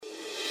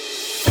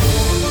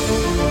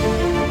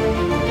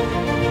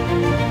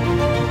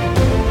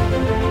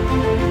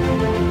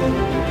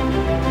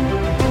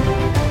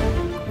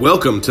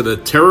Welcome to the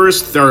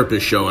Terrorist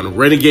Therapist Show on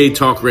Renegade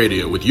Talk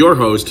Radio with your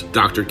host,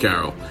 Dr.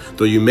 Carol.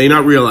 Though you may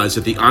not realize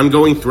that the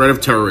ongoing threat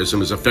of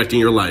terrorism is affecting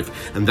your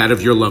life and that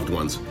of your loved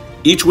ones.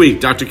 Each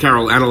week, Dr.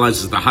 Carol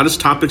analyzes the hottest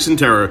topics in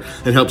terror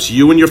and helps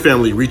you and your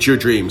family reach your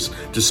dreams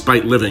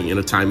despite living in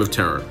a time of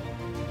terror.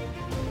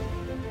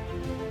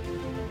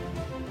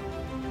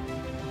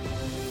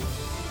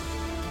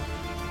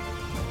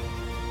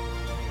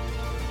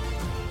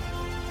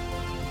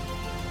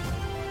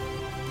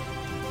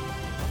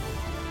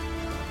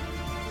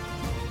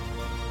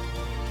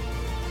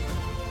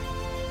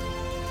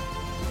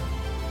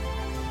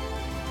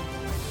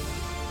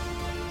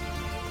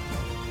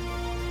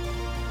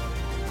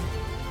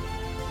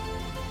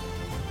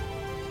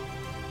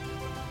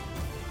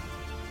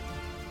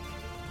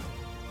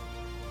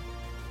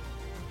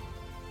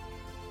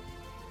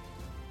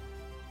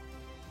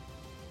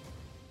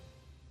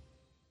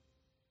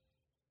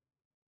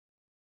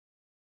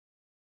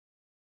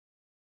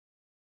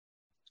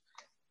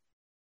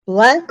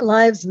 Black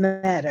Lives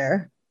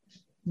Matter,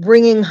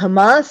 bringing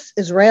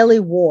Hamas-Israeli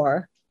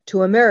war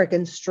to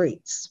American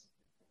streets.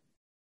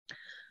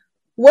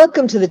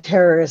 Welcome to the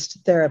Terrorist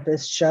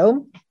Therapist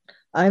Show.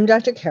 I'm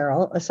Dr.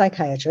 Carol, a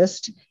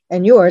psychiatrist,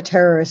 and your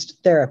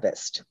terrorist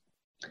therapist.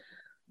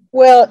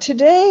 Well,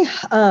 today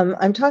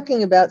I'm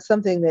talking about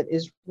something that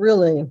is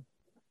really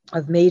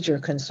of major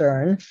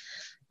concern.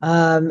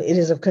 It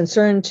is of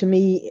concern to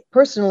me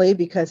personally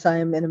because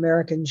I'm an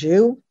American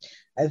Jew.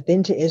 I've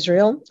been to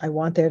Israel. I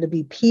want there to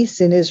be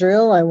peace in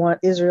Israel. I want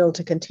Israel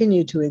to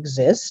continue to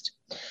exist.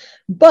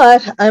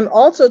 But I'm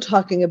also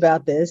talking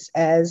about this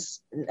as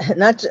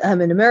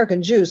I'm an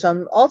American Jew, so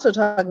I'm also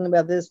talking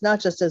about this not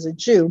just as a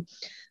Jew,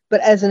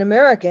 but as an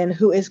American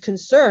who is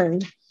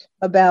concerned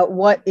about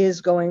what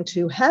is going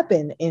to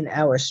happen in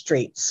our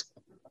streets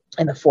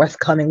in the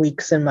forthcoming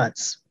weeks and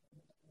months.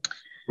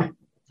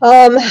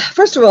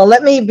 First of all,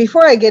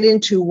 before I get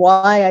into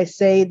why I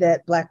say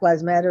that Black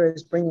Lives Matter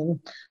is bringing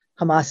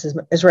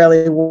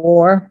Hamas-Israeli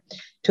war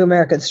to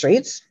American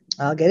streets.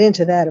 I'll get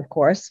into that, of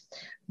course.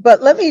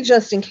 But let me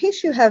just, in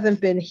case you haven't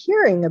been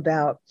hearing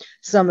about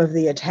some of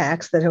the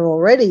attacks that have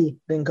already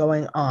been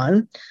going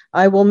on,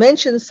 I will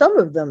mention some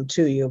of them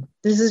to you.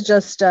 This is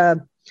just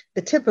the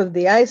tip of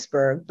the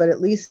iceberg, but at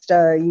least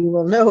you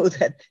will know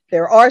that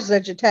there are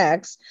such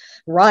attacks,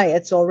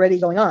 riots already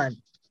going on.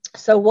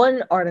 So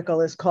one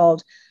article is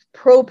called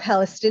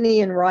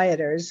 "Pro-Palestinian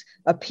Rioters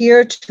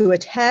Appear to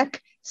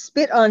Attack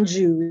Spit on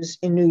Jews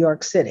in New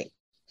York City."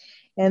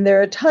 And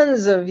there are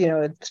tons of,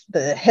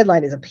 the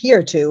headline is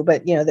appear to,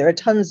 but, there are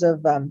tons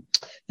of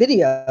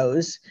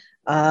videos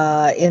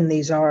in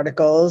these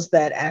articles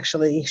that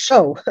actually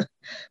show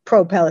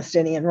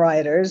pro-Palestinian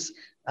rioters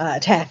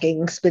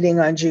attacking,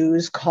 spitting on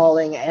Jews,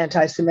 calling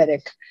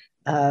anti-Semitic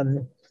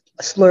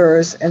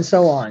slurs, and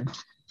so on.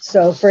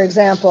 So, for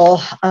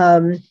example,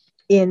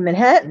 in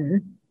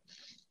Manhattan,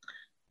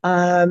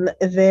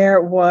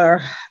 there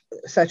were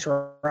such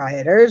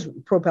rioters,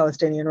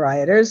 pro-Palestinian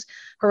rioters,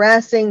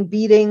 harassing,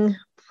 beating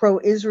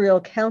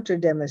pro-Israel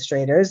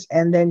counter-demonstrators,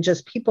 and then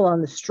just people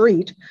on the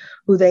street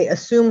who they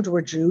assumed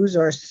were Jews,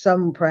 or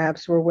some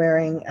perhaps were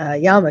wearing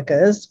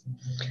yarmulkes.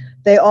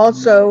 They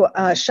also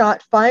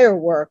shot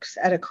fireworks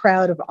at a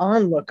crowd of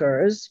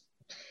onlookers,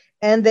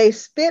 and they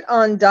spit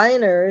on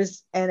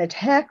diners and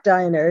attacked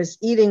diners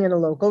eating in a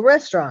local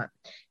restaurant.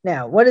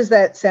 Now, what does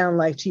that sound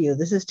like to you?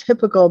 This is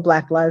typical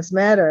Black Lives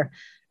Matter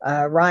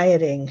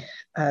rioting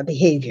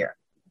behavior.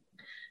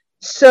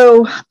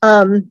 So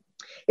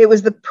it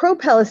was the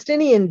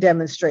pro-Palestinian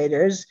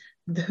demonstrators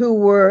who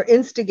were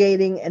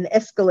instigating and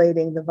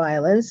escalating the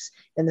violence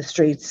in the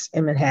streets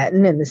in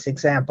Manhattan in this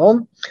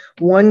example.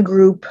 One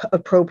group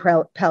of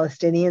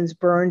pro-Palestinians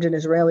burned an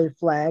Israeli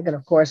flag, and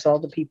of course all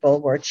the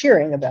people were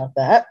cheering about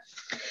that.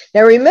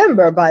 Now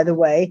remember, by the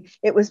way,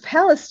 it was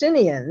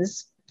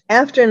Palestinians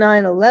after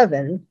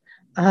 9/11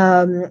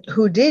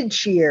 who did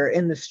cheer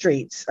in the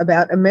streets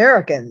about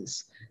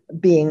Americans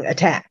being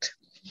attacked.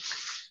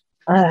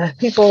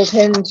 People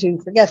tend to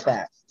forget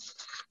that.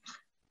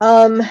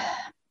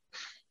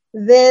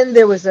 Then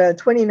there was a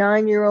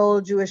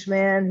 29-year-old Jewish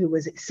man who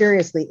was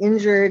seriously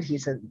injured.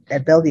 He's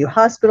at Bellevue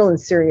Hospital in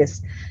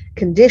serious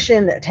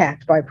condition,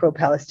 attacked by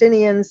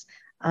pro-Palestinians.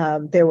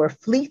 There were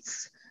fleet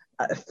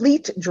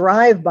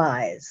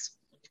drive-bys,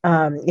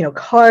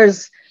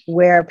 cars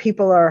where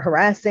people are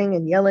harassing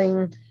and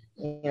yelling,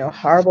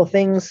 horrible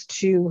things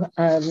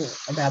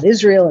about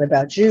Israel and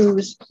about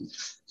Jews.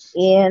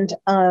 And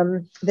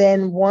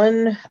then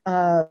one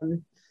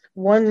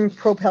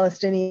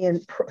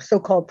pro-Palestinian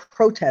so-called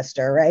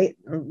protester, right?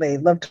 They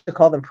love to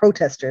call them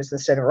protesters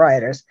instead of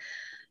rioters,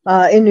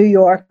 in New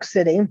York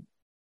City,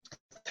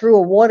 threw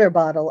a water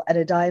bottle at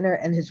a diner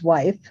and his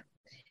wife.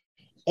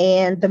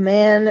 And the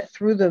man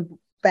threw the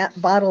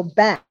bottle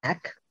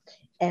back,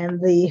 and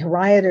the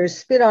rioters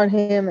spit on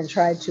him and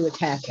tried to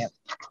attack him.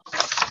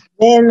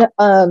 Then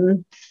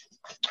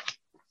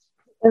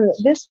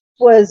this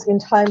was in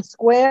Times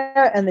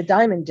Square and the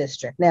Diamond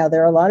District. Now,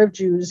 there are a lot of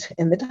Jews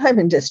in the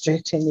Diamond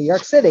District in New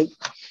York City.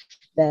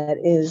 that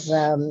is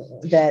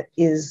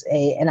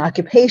an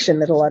occupation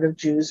that a lot of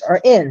Jews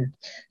are in.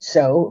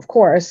 So, of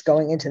course,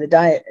 going into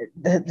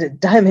the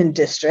Diamond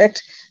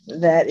District,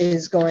 that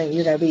is going,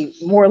 you're going to be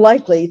more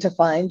likely to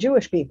find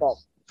Jewish people.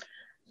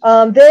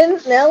 Then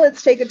now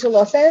let's take it to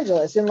Los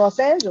Angeles. In Los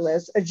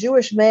Angeles, a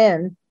Jewish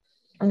man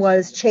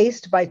was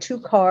chased by two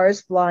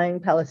cars flying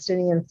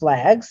Palestinian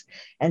flags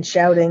and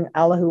shouting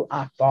Allahu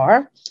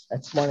Akbar.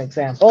 That's one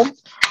example.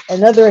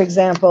 Another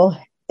example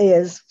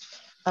is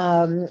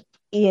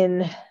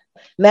in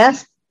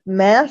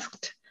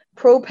masked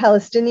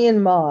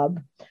pro-Palestinian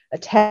mob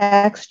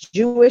attacks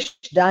Jewish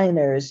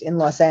diners in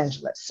Los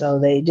Angeles. So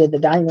they did the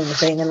dining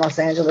thing in Los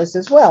Angeles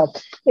as well.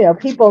 You know,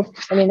 people,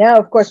 I mean, now,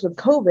 of course, with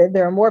COVID,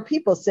 there are more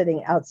people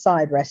sitting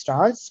outside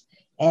restaurants,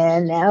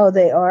 and now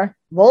they are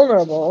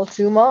vulnerable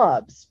to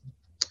mobs.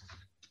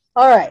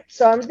 All right,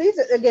 so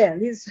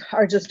these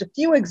are just a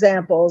few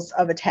examples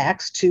of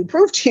attacks to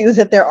prove to you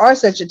that there are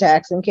such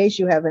attacks in case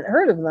you haven't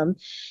heard of them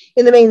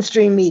in the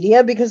mainstream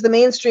media, because the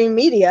mainstream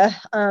media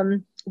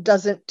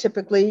doesn't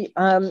typically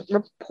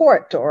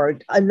report or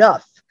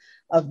enough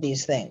of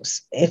these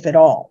things, if at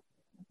all.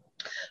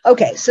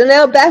 Okay, so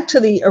now back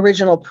to the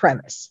original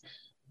premise.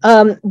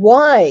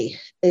 Why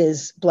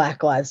is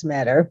Black Lives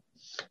Matter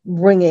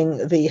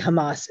bringing the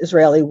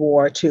Hamas-Israeli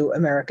war to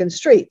American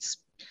streets?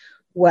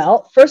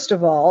 Well, first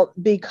of all,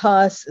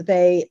 because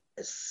they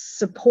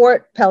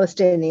support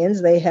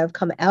Palestinians. They have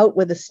come out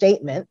with a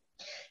statement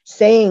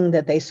saying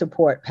that they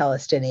support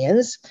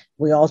Palestinians.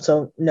 We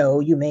also know,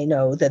 you may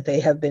know, that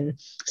they have been,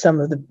 some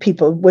of the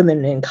people,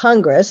 women in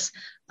Congress,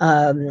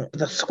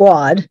 the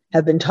squad,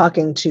 have been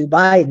talking to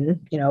Biden,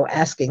 you know,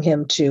 asking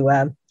him to,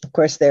 of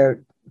course,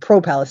 they're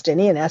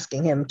pro-Palestinian,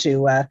 asking him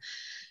to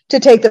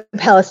take the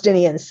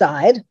Palestinian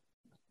side.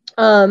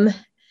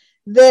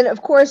 Then,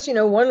 of course, you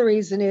know, one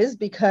reason is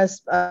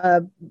because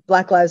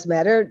Black Lives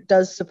Matter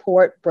does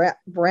support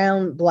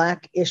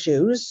brown-black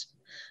issues.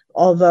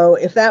 Although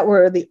if that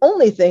were the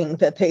only thing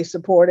that they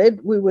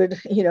supported, we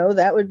would, you know,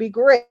 that would be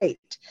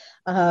great.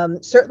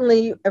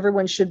 Certainly,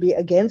 everyone should be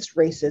against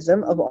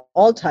racism of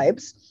all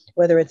types,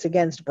 whether it's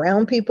against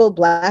brown people,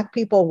 black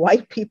people,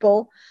 white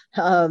people,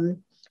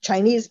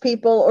 Chinese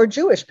people, or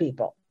Jewish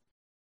people.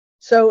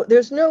 So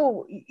there's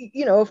no,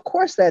 you know, of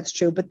course that's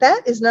true, but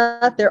that is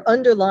not their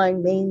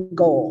underlying main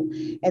goal.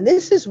 And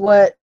this is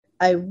what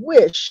I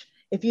wish,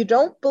 if you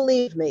don't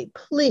believe me,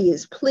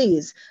 please,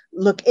 please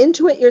look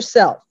into it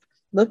yourself.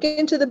 Look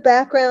into the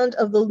background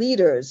of the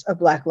leaders of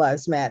Black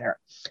Lives Matter.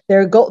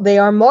 They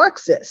are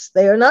Marxists.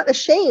 They are not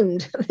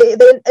ashamed. They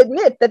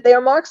admit that they are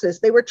Marxists.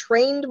 They were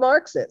trained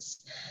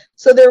Marxists.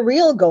 So their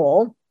real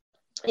goal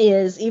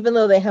is, even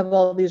though they have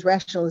all these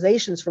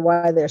rationalizations for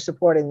why they're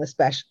supporting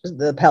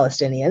the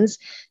Palestinians,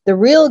 the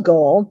real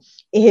goal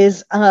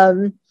is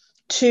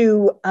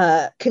to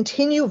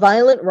continue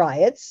violent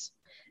riots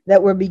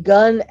that were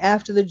begun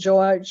after the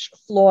George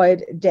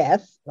Floyd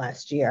death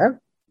last year,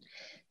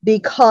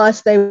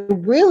 because they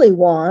really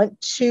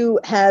want to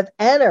have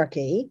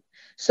anarchy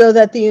so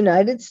that the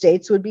United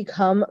States would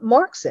become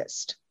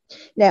Marxist.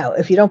 Now,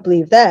 if you don't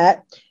believe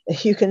that,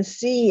 you can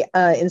see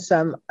in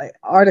some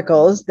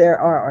articles, there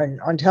are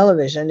on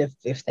television,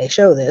 if they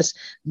show this,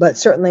 but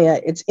certainly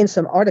it's in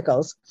some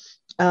articles,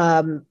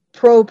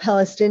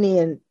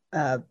 pro-Palestinian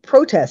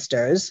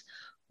protesters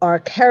are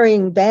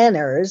carrying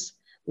banners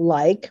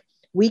like,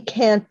 "We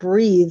can't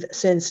breathe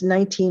since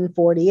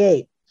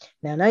 1948.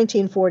 Now,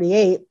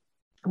 1948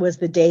 was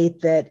the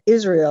date that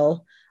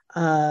Israel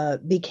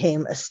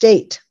became a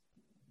state.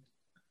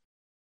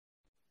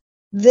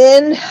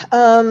 Then,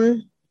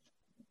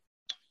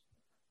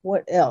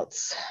 what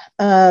else?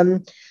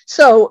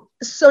 So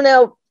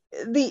now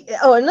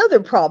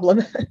another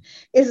problem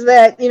is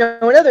that, you know,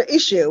 another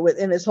issue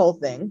within this whole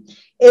thing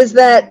is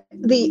that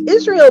the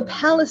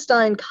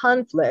Israel-Palestine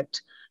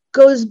conflict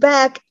goes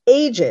back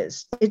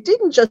ages. It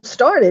didn't just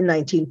start in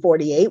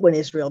 1948 when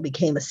Israel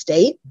became a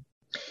state.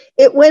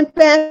 It went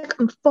back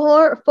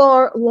far,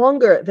 far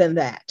longer than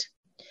that.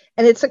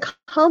 And it's a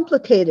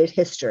complicated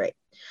history.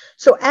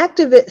 So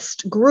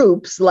activist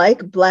groups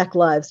like Black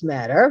Lives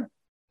Matter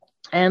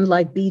and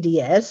like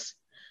BDS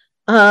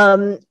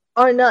are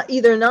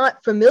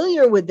not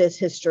familiar with this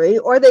history,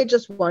 or they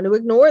just want to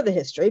ignore the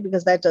history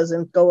because that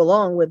doesn't go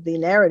along with the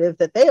narrative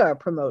that they are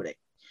promoting.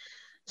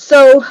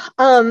 So,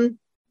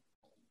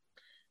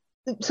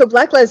 so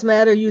Black Lives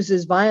Matter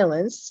uses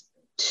violence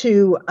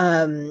to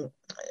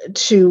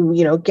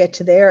get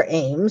to their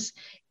aims.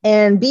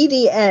 And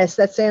BDS,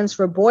 that stands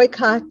for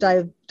boycott,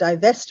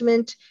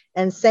 divestment,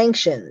 and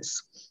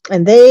sanctions.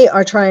 And they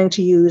are trying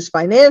to use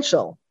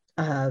financial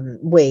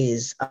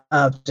ways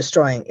of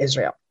destroying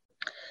Israel.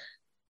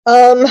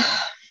 Now,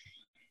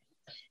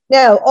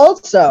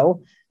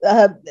 also,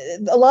 a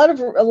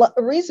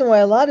reason why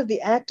a lot of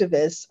the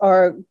activists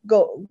are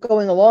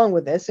going along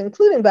with this,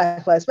 including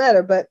Black Lives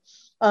Matter, but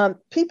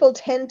people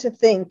tend to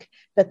think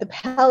that the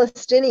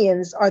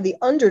Palestinians are the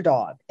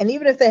underdog. And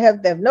even if they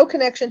have no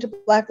connection to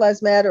Black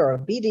Lives Matter or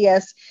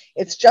BDS,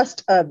 it's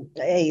just a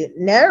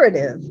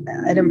narrative,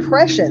 an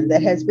impression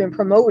that has been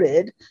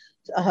promoted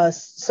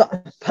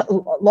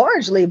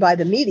largely by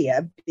the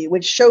media,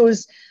 which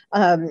shows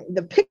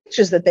the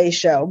pictures that they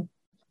show,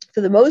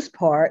 for the most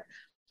part,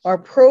 are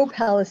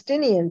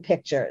pro-Palestinian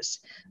pictures,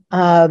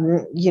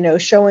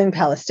 showing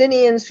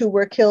Palestinians who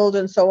were killed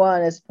and so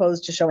on, as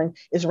opposed to showing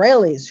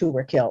Israelis who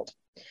were killed.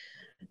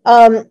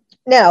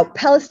 Now,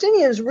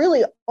 Palestinians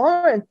really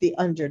aren't the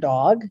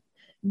underdog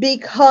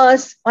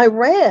because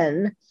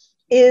Iran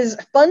is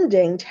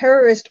funding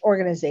terrorist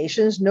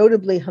organizations,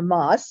 notably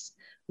Hamas,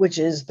 which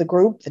is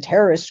the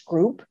terrorist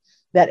group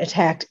that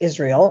attacked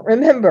Israel. I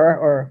don't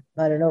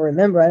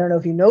know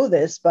if you know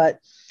this, but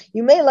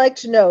you may like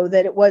to know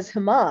that it was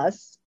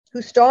Hamas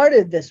who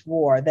started this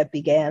war that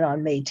began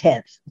on May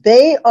 10th.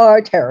 They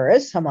are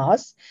terrorists,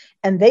 Hamas,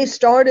 and they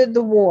started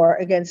the war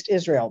against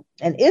Israel.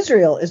 And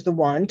Israel is the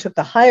one who took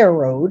the higher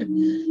road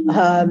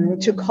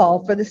to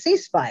call for the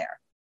ceasefire.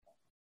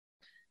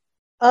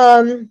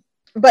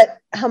 But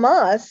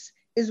Hamas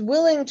is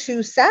willing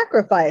to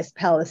sacrifice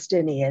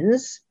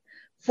Palestinians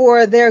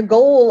for their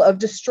goal of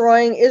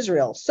destroying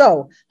Israel.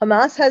 So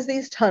Hamas has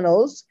these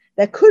tunnels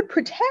that could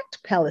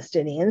protect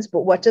Palestinians,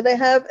 but what do they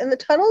have in the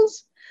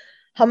tunnels?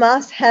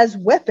 Hamas has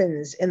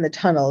weapons in the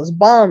tunnels,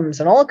 bombs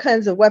and all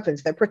kinds of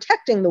weapons. They're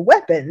protecting the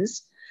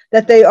weapons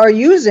that they are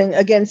using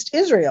against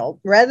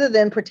Israel rather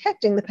than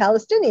protecting the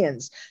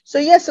Palestinians. So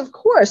yes, of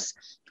course,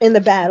 in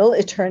the battle,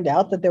 it turned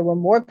out that there were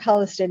more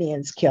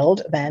Palestinians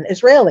killed than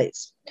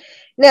Israelis.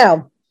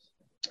 Now,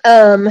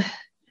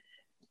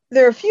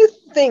 there are a few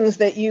things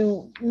that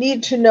you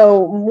need to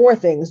know, more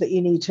things that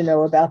you need to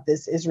know about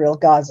this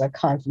Israel-Gaza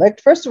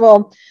conflict. First of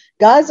all,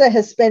 Gaza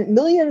has spent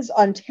millions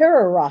on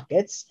terror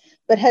rockets,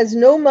 but has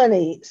no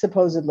money,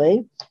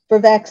 supposedly, for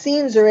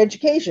vaccines or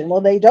education. Well,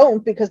 they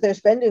don't, because they're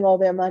spending all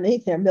their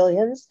money, their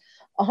millions,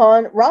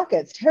 on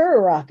rockets, terror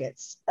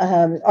rockets,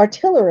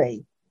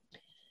 artillery.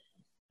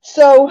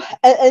 So,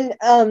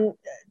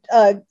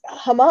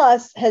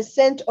 Hamas has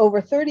sent over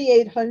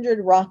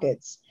 3,800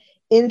 rockets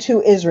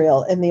into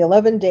Israel in the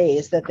 11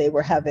 days that they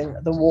were having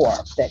the war,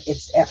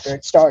 after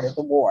it started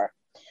the war.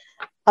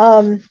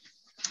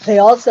 They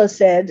also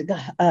said,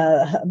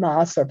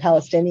 Hamas or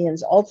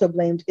Palestinians also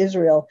blamed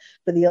Israel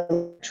for the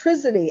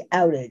electricity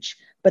outage,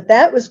 but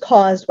that was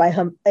caused by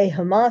a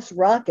Hamas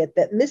rocket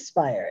that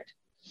misfired.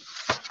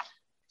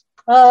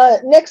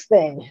 Next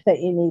thing that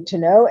you need to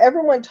know,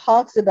 everyone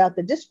talks about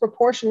the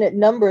disproportionate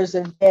numbers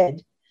of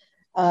dead.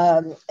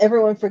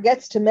 Everyone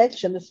forgets to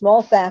mention the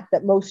small fact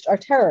that most are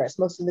terrorists.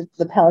 Most of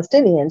the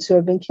Palestinians who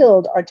have been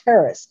killed are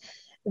terrorists.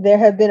 There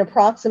have been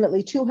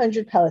approximately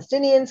 200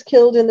 Palestinians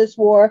killed in this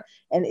war,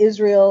 and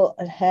Israel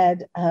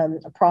had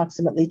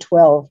approximately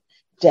 12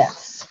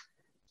 deaths.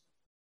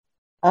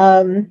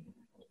 Now,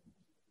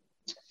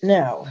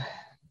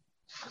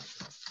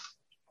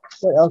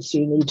 what else do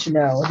you need to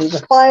know? These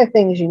are 5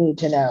 things you need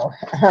to know.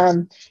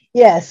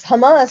 Yes,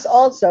 Hamas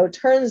also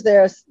turns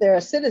their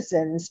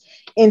citizens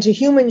into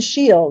human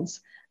shields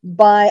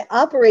by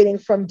operating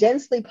from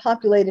densely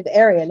populated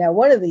area. Now,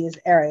 one of these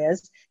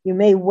areas, you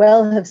may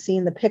well have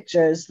seen the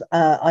pictures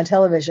on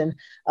television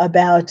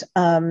about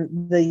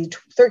the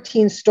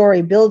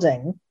 13-story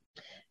building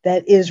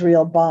that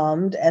Israel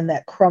bombed and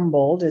that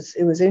crumbled.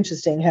 It was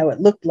interesting how it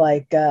looked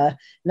like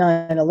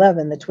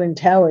 9/11, the Twin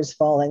Towers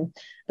falling.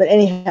 But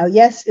anyhow,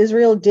 yes,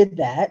 Israel did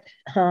that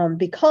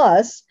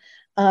because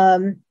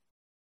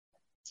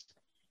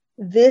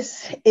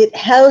it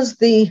housed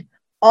the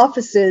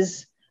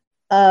offices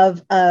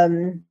of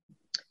Hamas.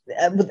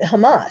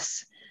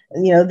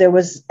 There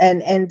was,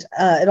 and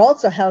it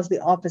also housed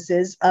the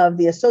offices of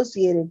the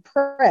Associated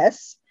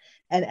Press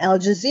and Al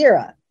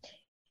Jazeera.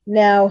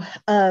 Now,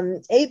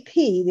 AP,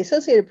 the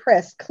Associated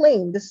Press,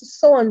 claimed, this is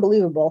so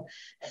unbelievable,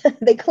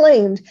 they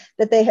claimed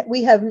that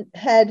we have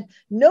had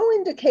no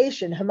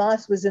indication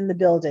Hamas was in the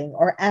building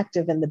or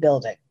active in the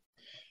building.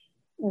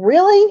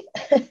 Really?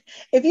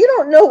 If you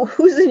don't know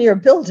who's in your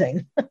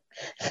building,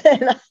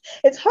 then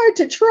it's hard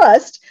to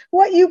trust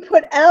what you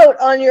put out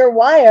on your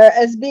wire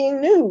as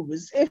being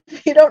news if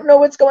you don't know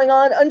what's going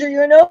on under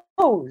your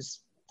nose.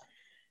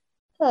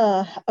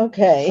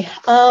 Okay.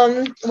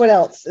 What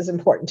else is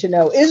important to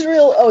know?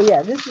 Israel, oh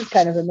yeah, this is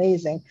kind of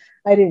amazing.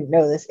 I didn't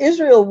know this.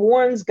 Israel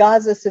warns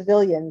Gaza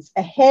civilians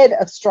ahead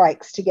of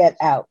strikes to get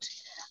out.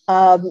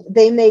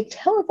 They make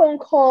telephone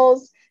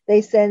calls,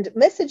 they send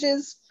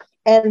messages,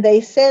 and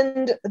they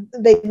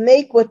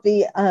make what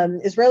the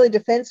Israeli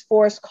Defense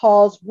Force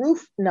calls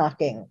roof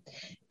knocking.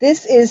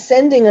 This is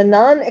sending a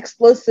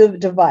non-explosive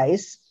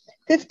device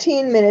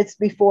 15 minutes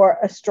before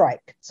a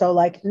strike. So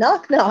like,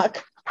 knock,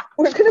 knock,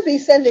 we're going to be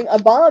sending a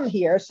bomb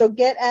here, so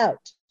get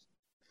out.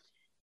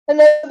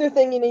 Another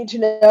thing you need to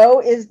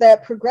know is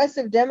that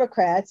progressive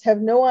Democrats have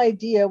no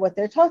idea what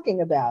they're talking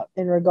about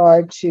in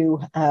regard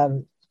to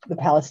the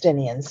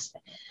Palestinians.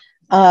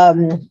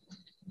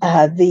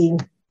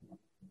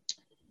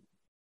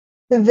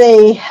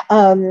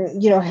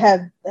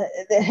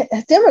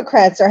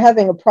 Democrats are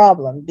having a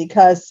problem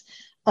because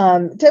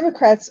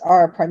Democrats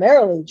are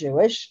primarily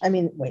Jewish.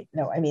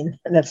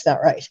 That's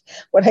not right.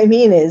 What I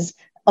mean is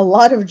a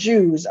lot of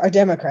Jews are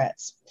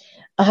Democrats.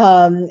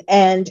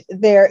 And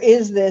there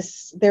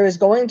is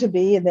going to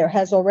be, and there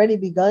has already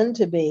begun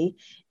to be,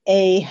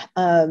 a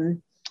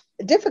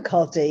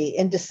difficulty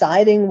in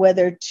deciding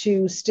whether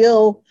to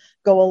still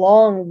go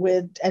along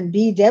with and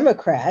be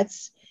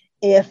Democrats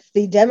if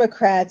the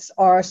Democrats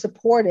are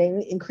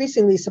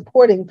increasingly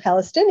supporting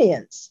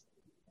Palestinians.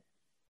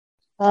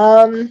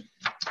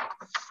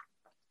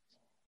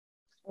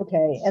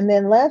 Okay, and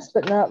then last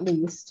but not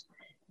least,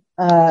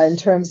 in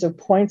terms of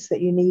points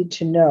that you need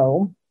to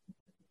know,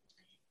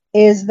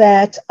 is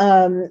that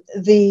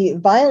the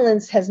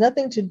violence has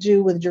nothing to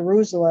do with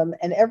Jerusalem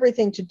and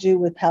everything to do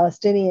with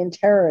Palestinian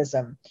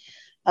terrorism.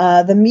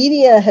 The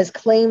media has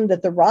claimed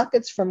that the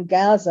rockets from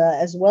Gaza,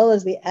 as well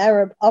as the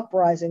Arab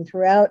uprising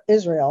throughout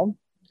Israel,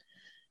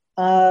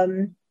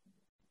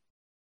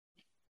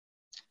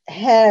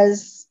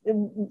 has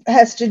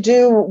to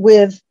do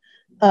with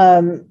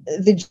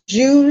the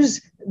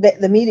Jews.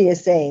 The media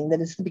is saying that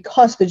it's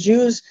because the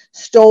Jews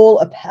stole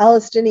a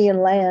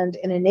Palestinian land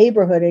in a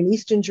neighborhood in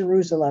eastern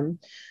Jerusalem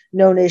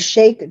known as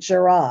Sheikh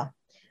Jarrah.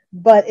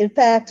 But in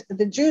fact,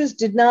 the Jews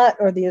did not,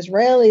 or the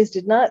Israelis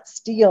did not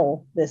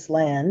steal this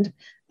land.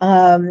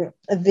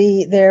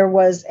 There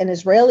was an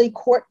Israeli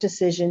court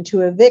decision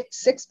to evict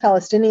 6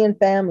 Palestinian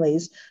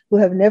families who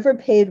have never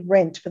paid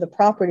rent for the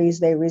properties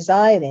they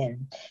reside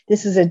in.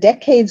 This is a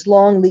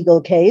decades-long legal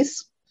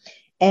case.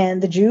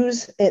 And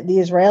the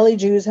Israeli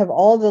Jews have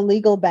all the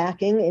legal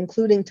backing,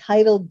 including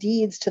title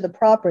deeds to the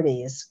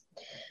properties.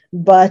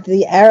 But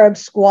the Arab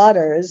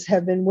squatters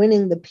have been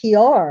winning the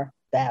PR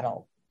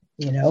battle,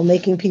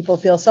 making people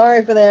feel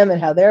sorry for them and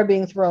how they're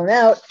being thrown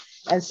out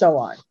and so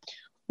on.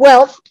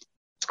 Well,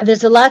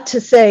 there's a lot to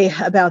say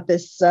about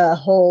this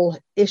whole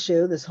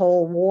issue, this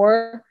whole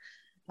war.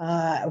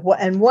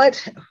 And why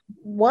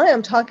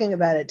I'm talking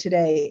about it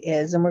today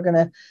is, and we're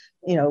going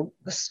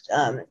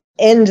to,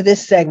 end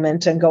this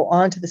segment and go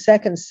on to the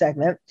second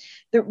segment.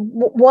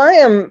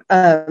 Why I'm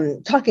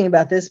talking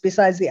about this,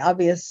 besides the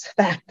obvious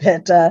fact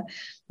that,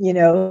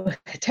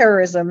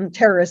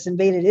 terrorists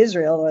invaded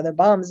Israel, or the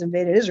bombs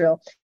invaded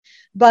Israel.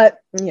 But,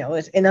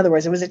 in other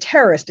words, it was a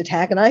terrorist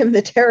attack, and I am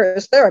the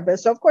terrorist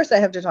therapist. So, of course, I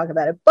have to talk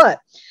about it. But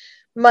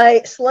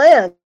my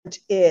slant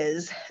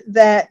is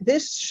that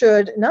this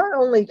should not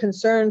only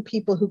concern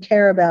people who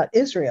care about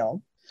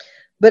Israel,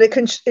 but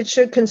it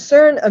should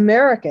concern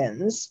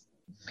Americans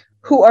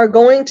who are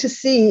going to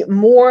see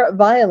more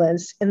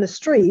violence in the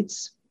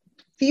streets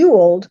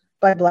fueled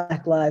by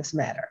Black Lives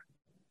Matter.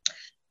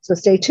 So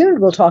stay tuned.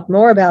 We'll talk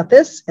more about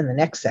this in the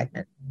next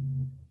segment.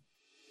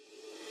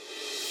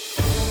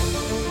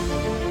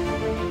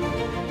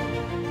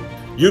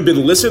 You've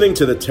been listening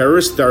to the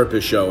Terrorist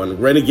Therapist Show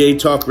on Renegade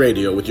Talk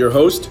Radio with your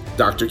host,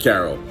 Dr.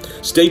 Carol.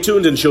 Stay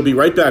tuned and she'll be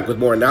right back with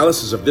more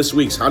analysis of this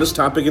week's hottest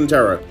topic in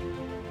terror.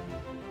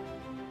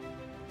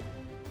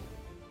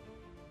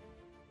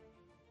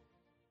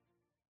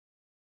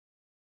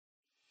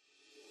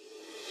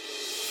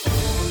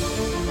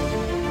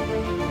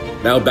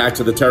 Now back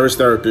to the Terrorist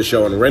Therapist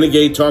Show on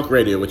Renegade Talk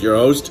Radio with your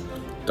host,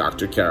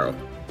 Dr. Carol.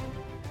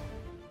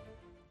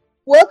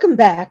 Welcome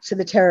back to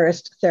the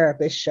Terrorist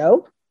Therapist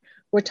Show.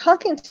 We're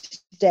talking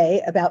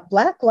today about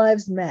Black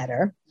Lives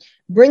Matter,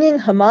 bringing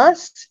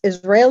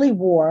Hamas-Israeli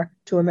war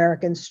to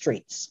American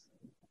streets.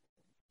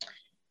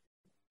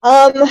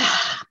 I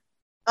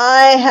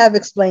have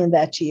explained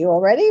that to you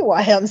already,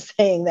 why I'm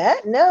saying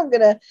that. Now I'm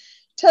going to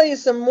tell you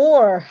some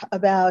more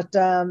about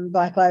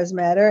Black Lives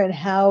Matter and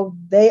how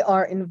they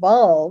are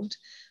involved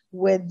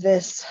with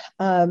this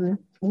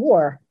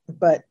war,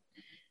 but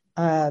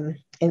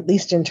at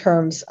least in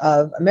terms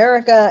of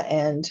America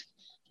and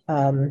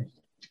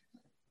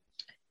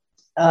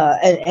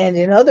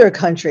in other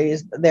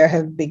countries, there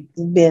have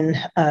been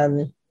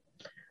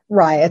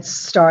riots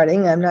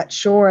starting. I'm not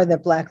sure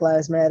that Black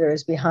Lives Matter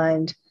is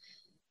behind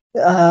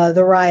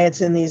the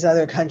riots in these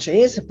other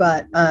countries,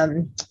 but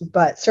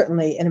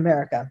certainly in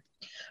America.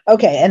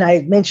 Okay, and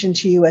I mentioned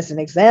to you as an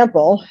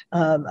example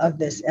of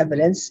this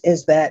evidence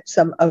is that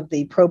some of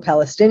the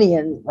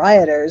pro-Palestinian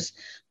rioters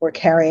were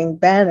carrying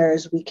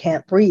banners, "We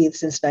can't breathe,"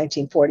 since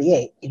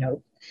 1948.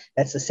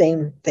 That's the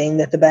same thing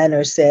that the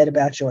banners said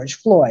about George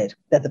Floyd,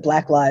 that the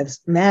Black Lives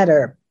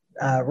Matter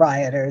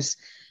rioters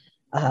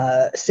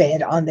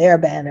said on their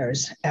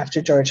banners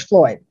after George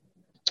Floyd.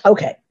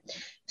 Okay,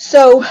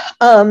 so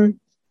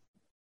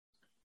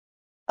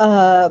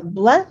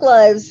Black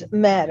Lives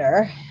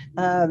Matter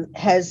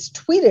has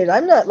tweeted.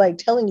 I'm not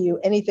telling you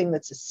anything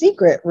that's a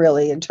secret,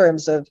 really, in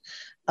terms of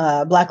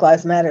Black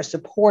Lives Matter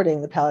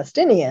supporting the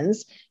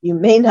Palestinians. You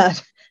may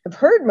not have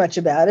heard much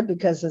about it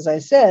because, as I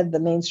said, the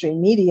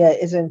mainstream media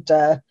isn't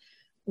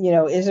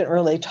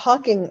really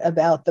talking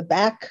about the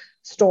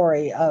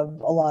backstory of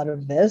a lot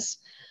of this.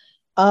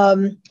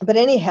 But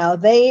anyhow,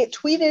 they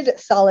tweeted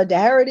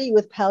solidarity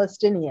with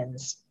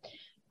Palestinians.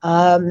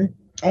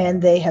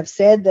 And they have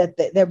said that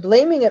they're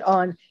blaming it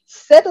on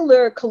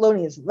settler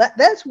colonialism.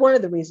 That's one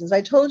of the reasons. I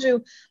told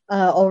you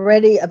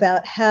already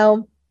about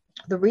how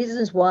the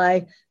reasons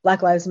why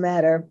Black Lives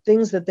Matter,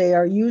 things that they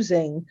are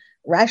using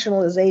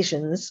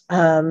rationalizations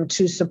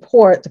to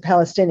support the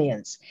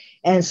Palestinians.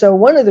 And so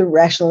one of the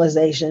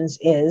rationalizations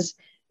is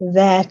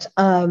that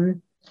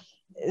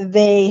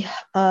they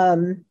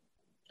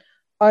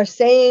are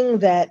saying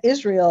that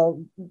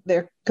Israel,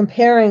 they're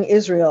comparing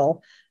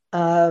Israel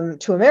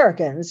to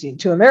Americans,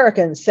 to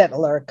American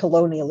settler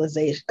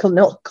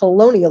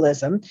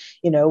colonialism,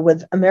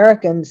 with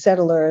American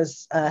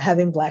settlers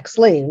having black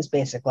slaves,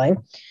 basically.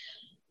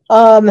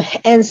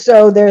 And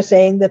so they're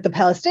saying that the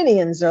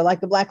Palestinians are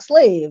like the black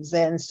slaves,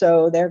 and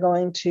so they're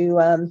going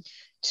to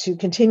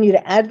continue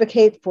to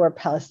advocate for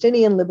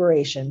Palestinian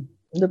liberation.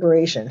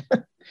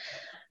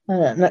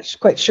 I'm not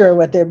quite sure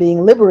what they're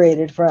being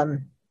liberated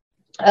from.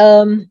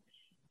 And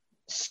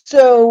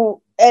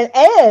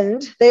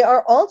they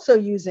are also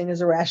using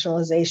as a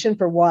rationalization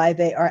for why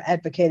they are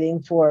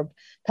advocating for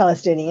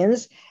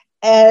Palestinians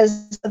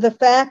as the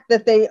fact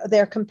that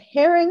they're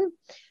comparing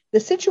the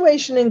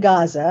situation in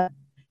Gaza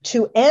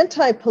to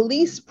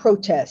anti-police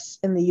protests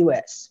in the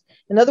US.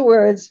 In other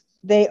words,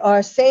 they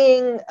are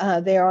saying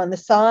they are on the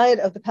side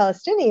of the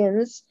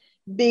Palestinians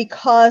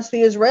because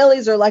the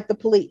Israelis are like the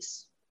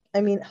police.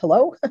 I mean,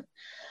 hello?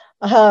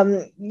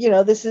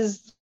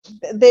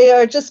 They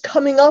are just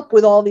coming up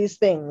with all these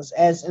things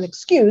as an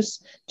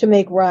excuse to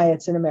make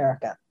riots in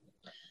America.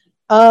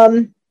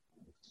 Now,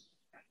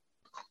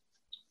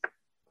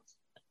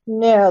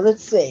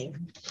 let's see.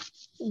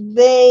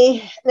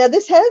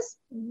 This has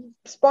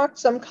sparked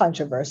some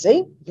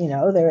controversy.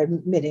 They're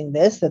admitting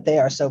that they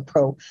are so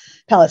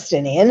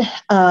pro-Palestinian,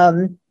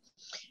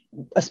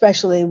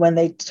 especially when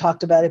they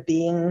talked about it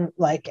being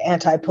like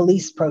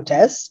anti-police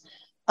protests.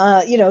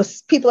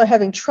 People are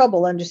having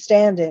trouble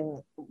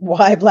understanding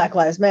why Black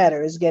Lives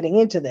Matter is getting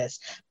into this.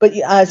 But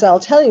as I'll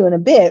tell you in a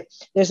bit,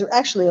 there's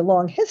actually a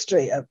long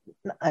history of,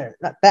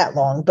 not that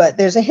long, but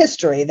there's a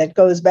history that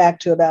goes back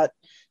to about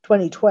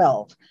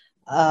 2012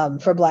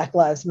 for Black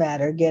Lives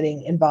Matter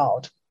getting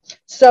involved.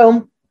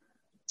 So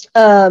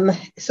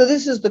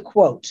this is the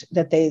quote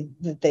that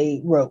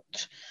they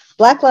wrote.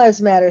 Black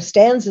Lives Matter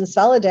stands in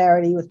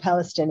solidarity with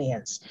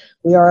Palestinians.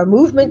 We are a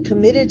movement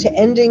committed to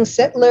ending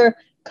settler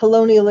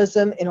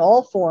colonialism in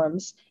all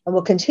forms and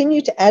will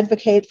continue to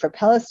advocate for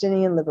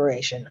Palestinian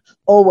liberation.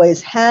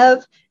 Always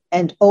have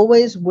and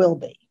always will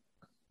be.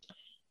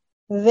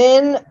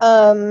 Then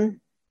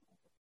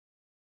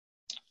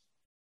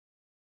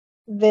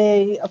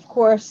they, of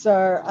course,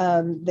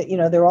 are,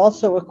 they're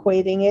also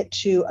equating it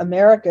to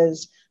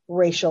America's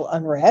racial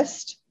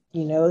unrest.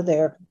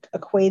 They're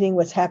equating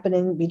what's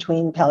happening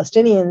between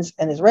Palestinians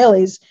and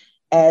Israelis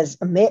as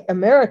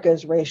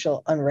America's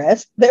racial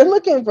unrest. They're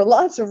looking for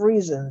lots of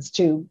reasons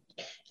to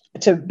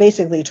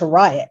basically to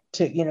riot,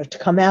 to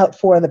come out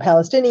for the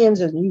Palestinians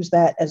and use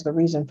that as the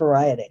reason for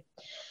rioting.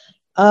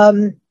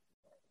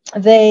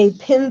 They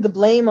pinned the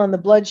blame on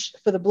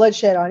for the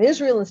bloodshed on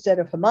Israel instead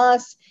of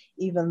Hamas,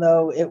 even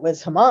though it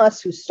was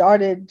Hamas who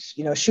started,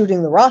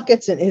 shooting the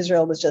rockets and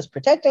Israel was just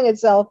protecting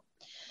itself.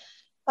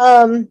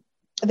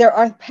 There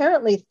are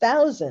apparently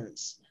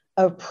thousands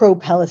of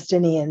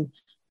pro-Palestinian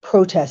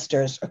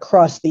protesters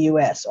across the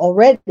U.S.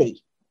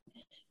 already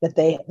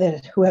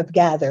who have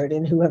gathered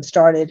and who have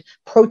started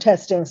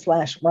protesting /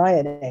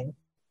 rioting,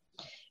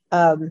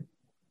 and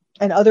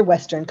other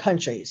Western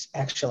countries,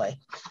 actually.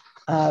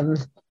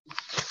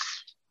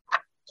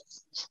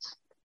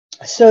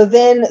 So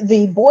then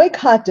the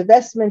Boycott,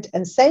 Divestment,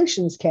 and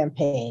Sanctions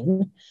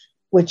Campaign,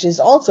 which is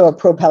also a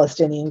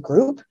pro-Palestinian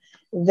group,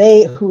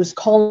 who's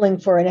calling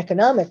for an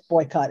economic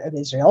boycott of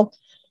Israel,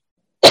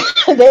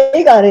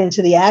 they got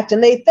into the act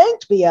and they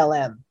thanked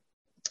BLM.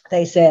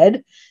 They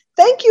said,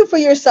 "Thank you for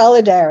your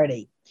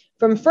solidarity.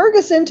 From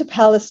Ferguson to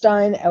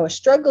Palestine, our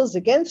struggles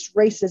against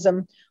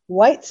racism,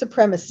 white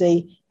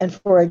supremacy, and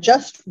for a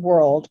just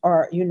world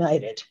are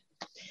united."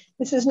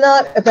 This is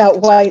not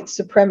about white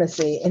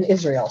supremacy in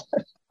Israel.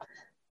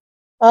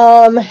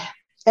 And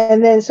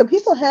then, so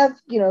people have,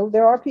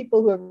 there are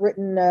people who have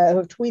written, who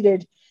have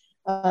tweeted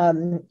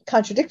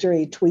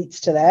contradictory tweets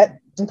to that,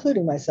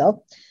 including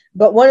myself.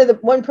 But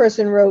one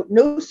person wrote,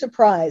 "No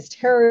surprise,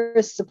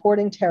 terrorists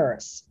supporting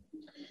terrorists."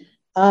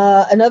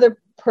 Another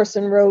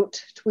person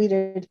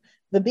tweeted,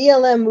 "The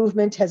BLM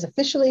movement has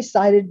officially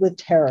sided with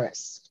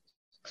terrorists."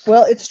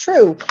 Well, it's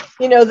true.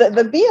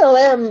 The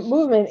BLM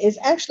movement is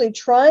actually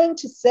trying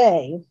to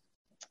say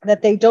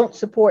that they don't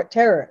support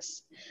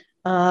terrorists,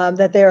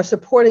 that they are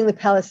supporting the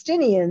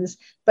Palestinians,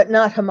 but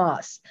not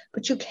Hamas.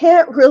 But you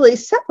can't really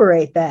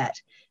separate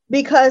that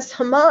because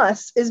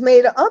Hamas is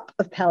made up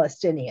of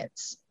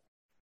Palestinians.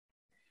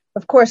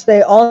 Of course,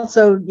 they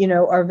also,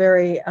 are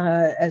very,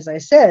 as I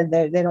said,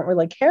 they don't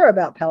really care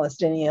about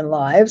Palestinian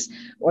lives,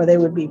 or they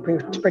would be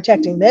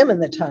protecting them in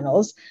the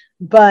tunnels.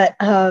 But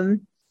so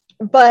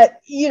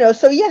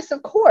yes,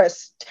 of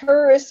course,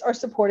 terrorists are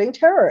supporting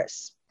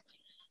terrorists.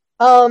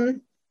 Let's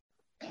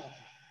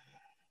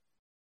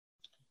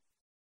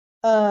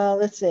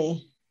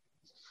see.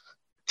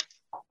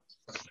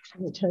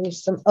 Let me tell you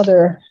some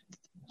other.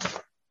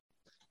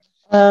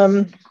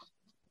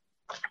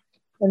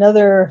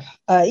 Another,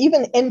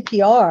 even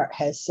NPR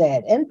has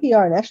said,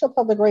 NPR, National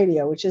Public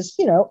Radio, which is,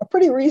 a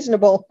pretty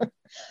reasonable,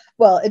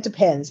 well, it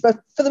depends, but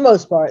for the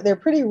most part, they're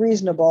pretty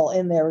reasonable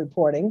in their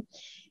reporting.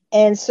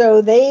 And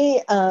so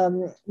they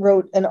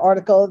wrote an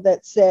article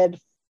that said,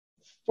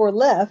 for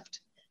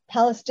left,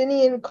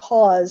 Palestinian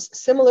cause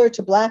similar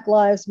to Black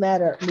Lives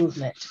Matter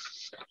movement.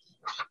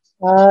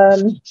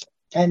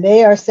 And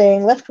they are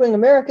saying left-wing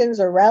Americans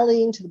are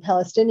rallying to the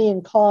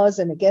Palestinian cause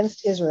and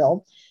against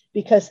Israel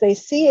because they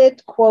see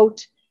it,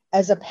 quote,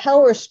 as a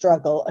power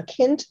struggle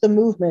akin to the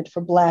movement for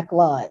Black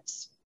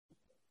lives.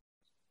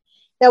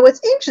 Now,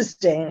 what's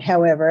interesting,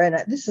 however,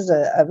 and this is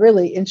a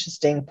really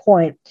interesting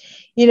point,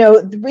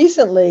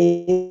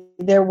 recently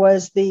there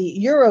was the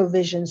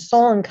Eurovision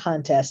Song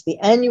Contest, the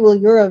annual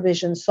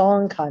Eurovision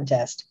Song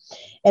Contest,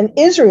 and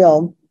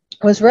Israel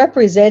was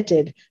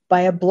represented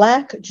by a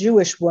Black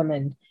Jewish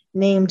woman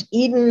named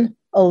Eden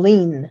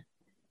Aline.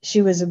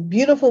 She was a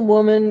beautiful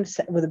woman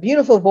with a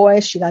beautiful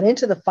voice. She got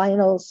into the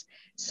finals.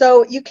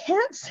 So you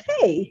can't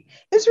say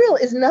Israel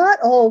is not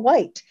all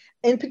white.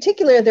 In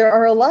particular, there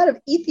are a lot of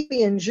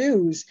Ethiopian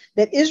Jews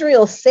that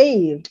Israel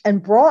saved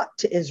and brought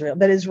to Israel,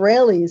 that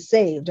Israelis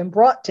saved and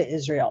brought to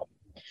Israel.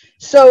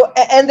 So,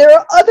 and there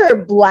are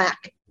other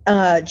Black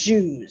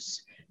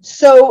Jews.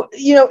 So,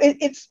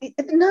 it's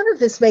none of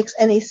this makes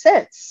any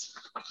sense.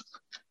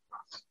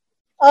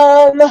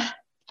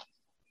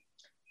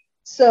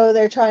 So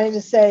they're trying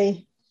to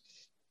say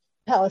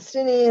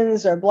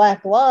Palestinians are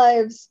Black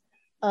lives.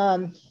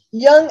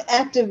 Young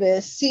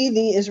activists see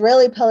the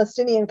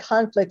Israeli-Palestinian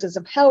conflict as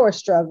a power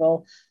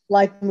struggle,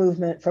 like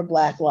movement for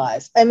Black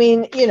lives. I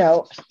mean,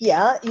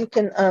 yeah, you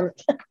can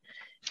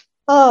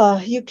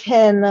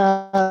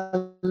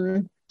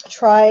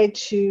try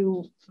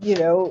to,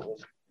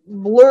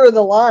 blur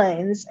the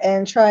lines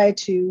and try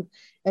to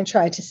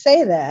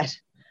say that.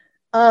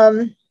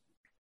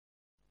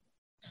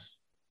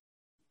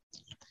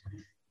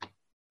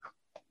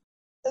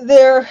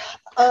 The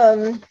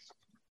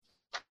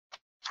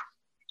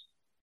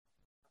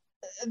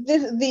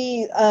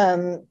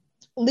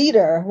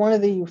leader, one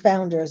of the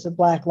founders of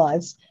Black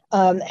Lives,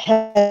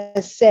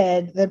 has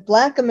said that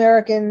Black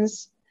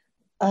Americans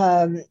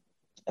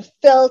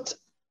felt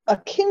a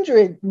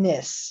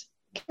kindredness,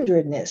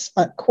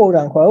 quote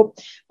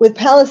unquote, with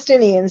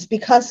Palestinians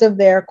because of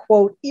their,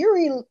 quote,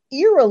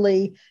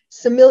 eerily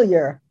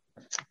similar.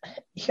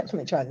 Let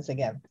me try this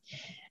again.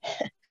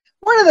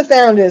 One of the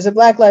founders of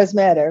Black Lives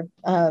Matter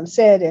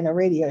said in a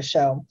radio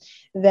show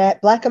that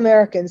Black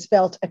Americans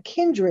felt a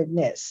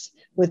kindredness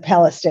with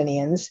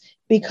Palestinians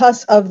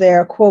because of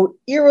their, quote,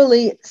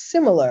 eerily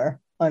similar,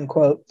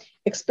 unquote,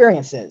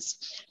 experiences.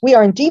 We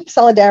are in deep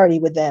solidarity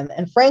with them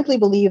and frankly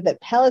believe that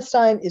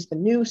Palestine is the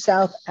new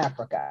South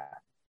Africa.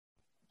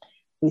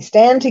 We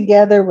stand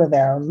together with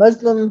our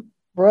Muslim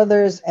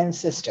brothers and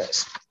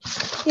sisters.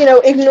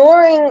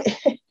 Ignoring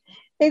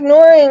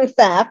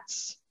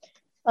facts,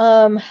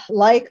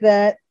 like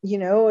that,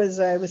 as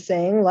I was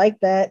saying, like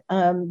that,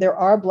 there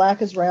are Black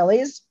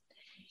Israelis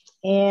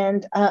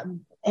and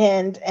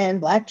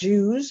Black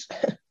Jews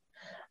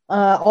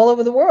all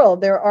over the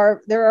world. There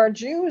are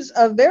Jews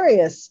of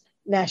various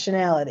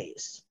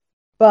nationalities,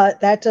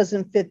 but that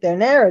doesn't fit their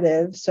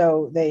narrative,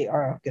 so they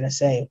are going to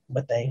say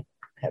what they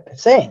have been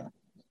saying.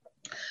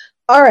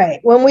 All right,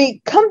 when we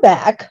come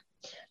back,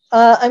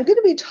 I'm going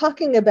to be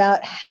talking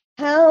about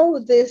how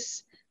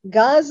this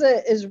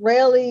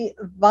Gaza-Israeli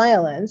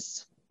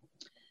violence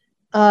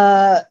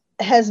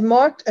has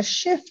marked a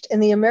shift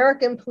in the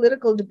American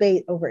political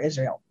debate over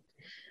Israel.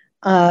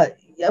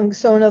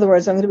 So in other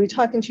words, I'm going to be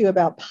talking to you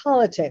about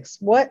politics,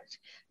 what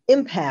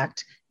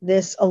impact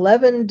this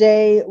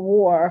 11-day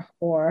war,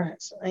 or,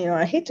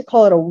 I hate to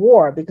call it a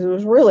war because it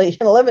was really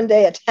an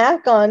 11-day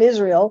attack on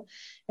Israel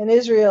and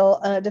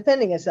Israel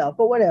defending itself,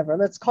 but whatever,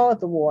 let's call it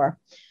the war.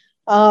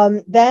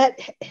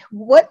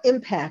 What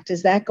impact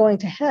is that going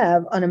to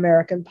have on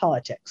American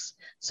politics?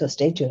 So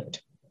stay tuned.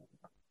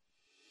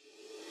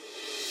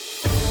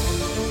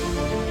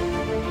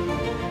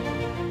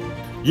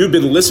 You've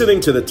been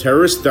listening to the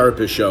Terrorist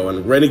Therapist Show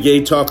on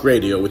Renegade Talk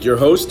Radio with your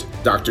host,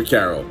 Dr.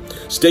 Carol.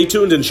 Stay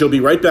tuned and she'll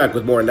be right back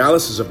with more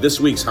analysis of this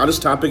week's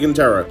hottest topic in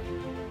terror.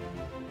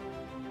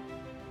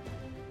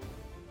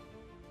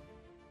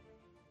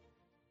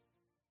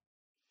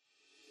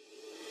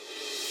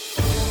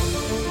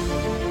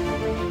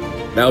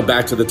 Now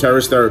back to the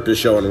Terrorist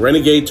Therapist Show on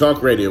Renegade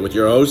Talk Radio with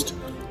your host,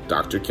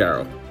 Dr.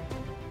 Carol.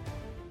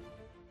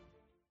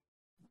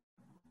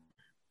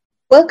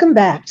 Welcome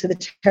back to the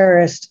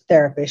Terrorist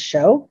Therapist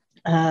Show.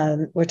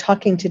 We're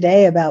talking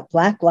today about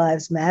Black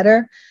Lives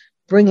Matter,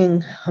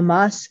 bringing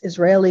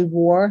Hamas-Israeli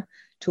war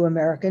to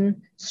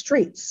American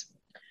streets.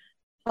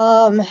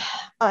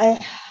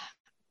 I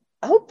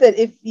hope that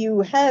if you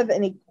have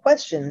any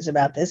questions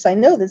about this, I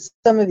know that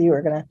some of you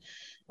are going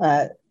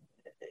to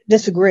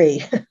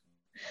disagree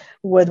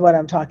with what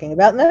I'm talking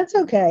about, and that's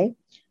okay.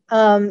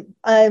 I'm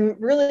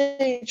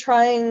really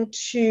trying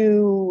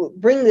to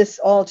bring this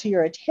all to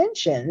your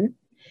attention.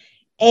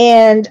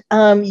 And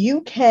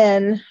you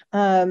can,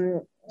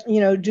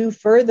 do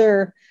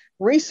further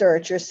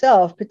research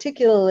yourself,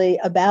 particularly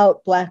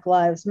about Black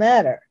Lives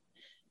Matter,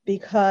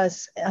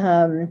 because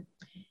they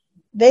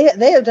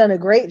have done a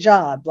great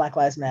job. Black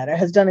Lives Matter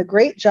has done a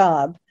great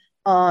job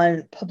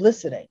on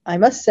publicity, I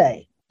must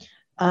say,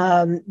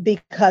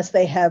 because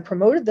they have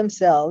promoted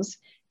themselves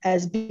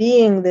as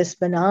being this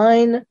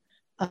benign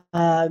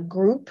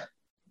group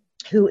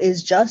who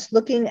is just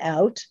looking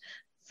out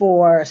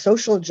for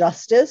social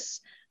justice,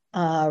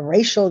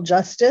 racial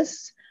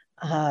justice,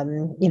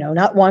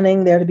 not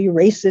wanting there to be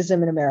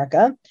racism in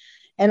America.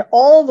 And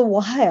all the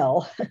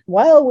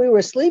while we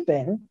were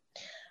sleeping,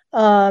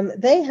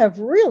 they have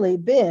really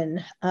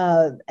been,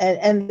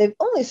 and they've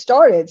only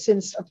started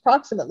since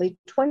approximately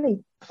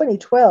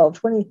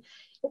 2012.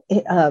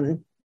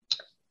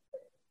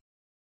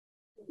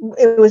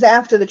 It was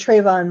after the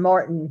Trayvon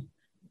Martin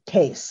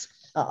case.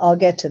 I'll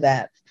get to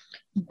that.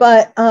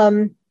 But,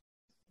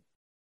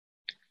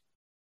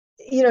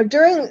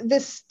 during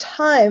this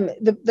time,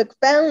 the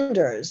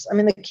founders,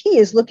 the key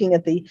is looking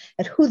at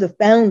who the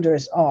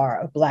founders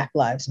are of Black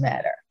Lives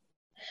Matter,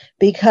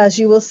 because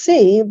you will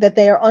see that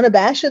they are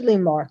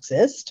unabashedly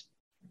Marxist.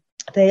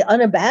 They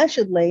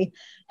unabashedly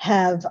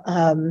have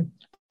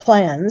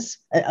plans,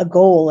 a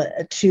goal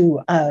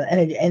to,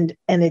 an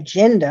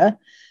agenda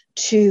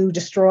to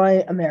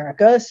destroy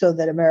America so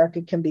that America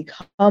can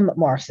become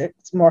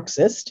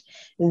Marxist.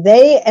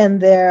 They and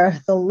the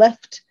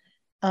left,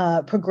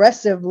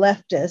 progressive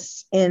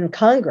leftists in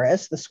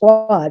Congress, the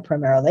Squad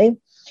primarily,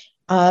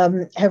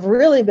 have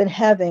really been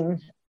having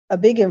a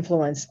big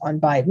influence on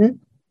Biden.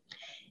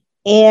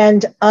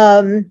 And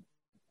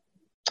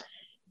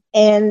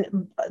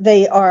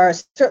they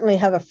certainly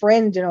have a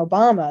friend in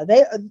Obama.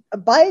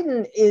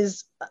 Biden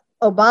is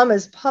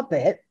Obama's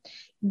puppet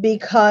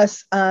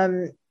because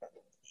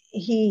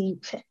he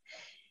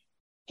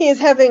is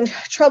having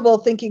trouble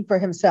thinking for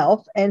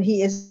himself, and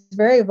he is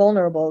very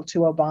vulnerable to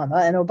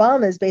Obama. And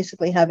Obama is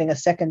basically having a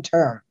second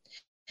term.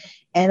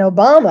 And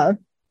Obama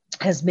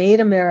has made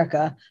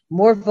America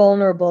more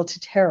vulnerable to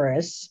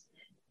terrorists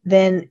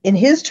than in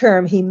his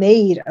term. He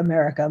made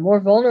America more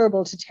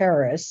vulnerable to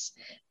terrorists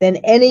than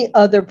any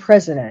other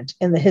president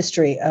in the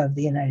history of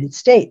the United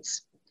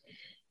States.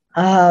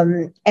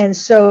 And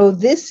so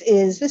this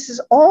is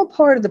all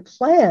part of the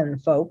plan,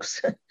 folks.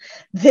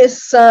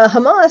 This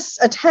Hamas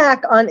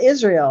attack on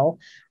Israel,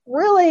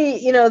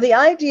 really, the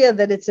idea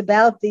that it's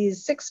about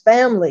these 6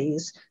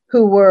 families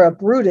who were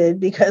uprooted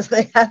because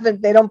they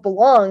don't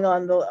belong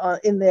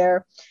in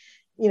their,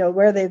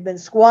 where they've been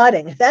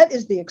squatting. That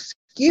is the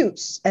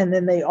excuse. And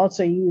then they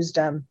also used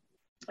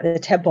the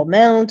Temple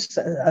Mount,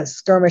 a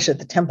skirmish at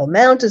the Temple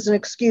Mount as an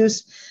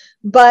excuse.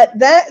 But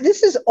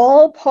this is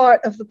all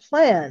part of the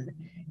plan.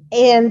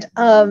 And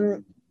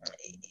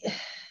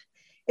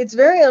it's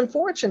very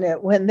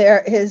unfortunate when there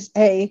is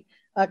a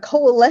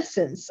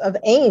coalescence of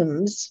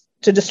aims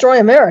to destroy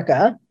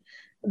America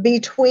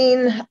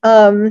between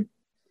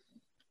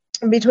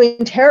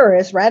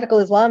terrorists, radical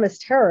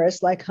Islamist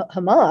terrorists like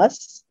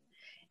Hamas,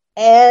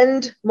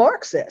 and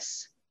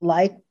Marxists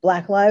like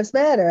Black Lives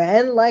Matter,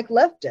 and like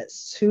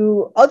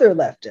other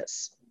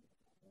leftists.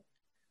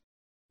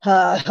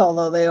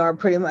 Although they are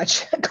pretty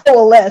much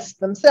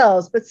coalesced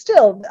themselves, but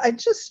still,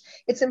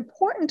 it's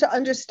important to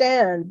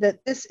understand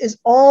that this is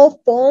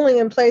all falling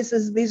in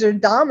places. These are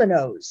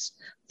dominoes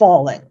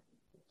falling.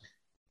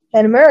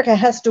 And America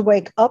has to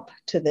wake up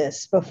to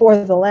this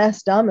before the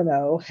last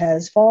domino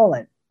has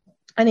fallen.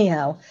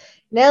 Anyhow,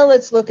 now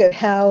let's look at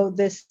how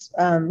this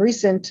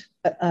recent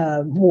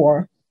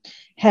war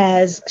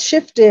has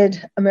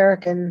shifted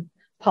American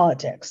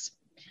politics.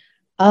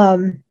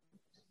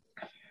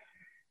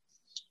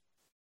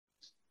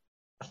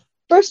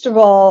 First of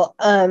all,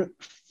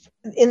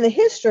 in the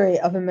history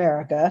of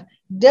America,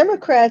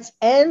 Democrats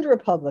and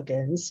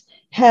Republicans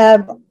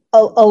have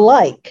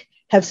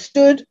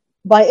stood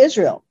by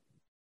Israel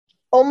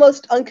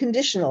almost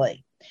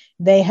unconditionally.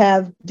 They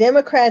have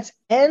Democrats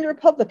and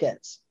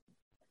Republicans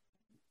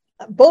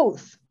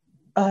both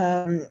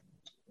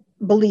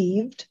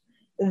believed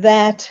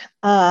that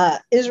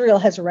Israel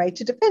has a right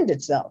to defend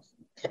itself,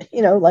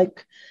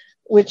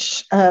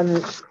 which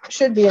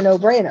should be a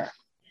no-brainer.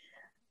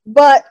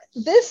 But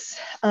this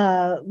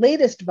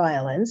latest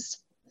violence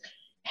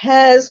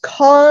has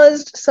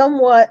caused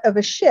somewhat of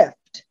a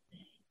shift.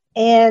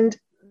 And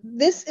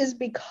this is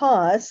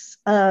because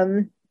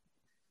the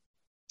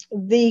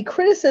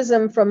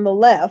criticism from the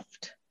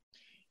left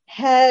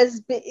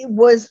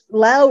was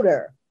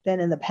louder than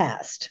in the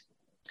past.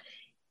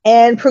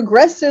 And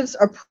progressives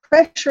are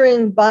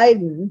pressuring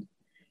Biden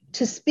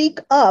to speak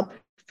up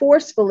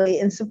forcefully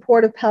in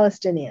support of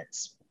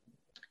Palestinians.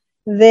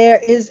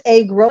 There is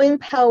a growing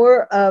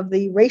power of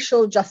the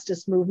racial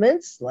justice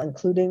movements,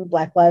 including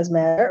Black Lives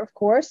Matter, of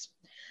course,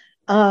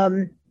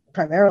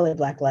 primarily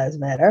Black Lives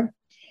Matter.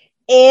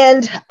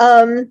 And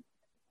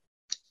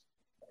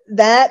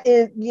that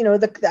is,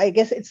 I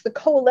guess it's the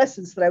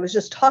coalescence that I was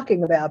just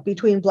talking about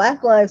between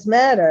Black Lives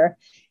Matter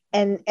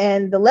and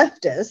the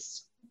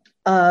leftists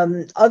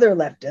other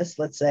leftists,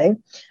 let's say,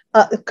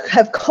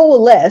 have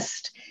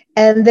coalesced,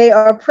 and they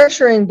are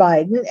pressuring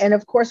Biden. And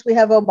of course, we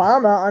have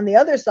Obama on the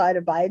other side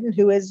of Biden,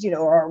 who is,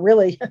 are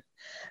really,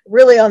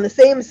 really on the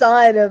same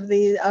side of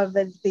the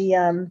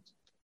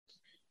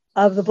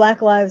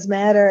Black Lives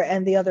Matter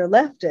and the other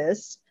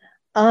leftists.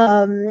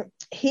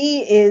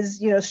 He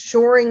is,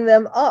 shoring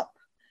them up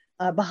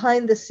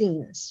behind the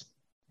scenes.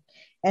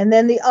 And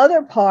then the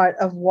other part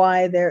of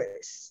why there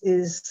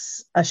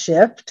is a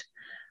shift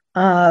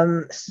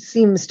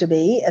seems to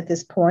be at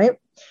this point.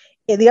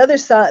 The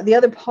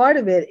other part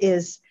of it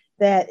is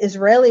that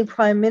Israeli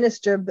Prime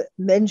Minister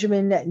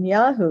Benjamin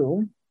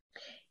Netanyahu,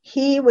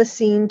 he was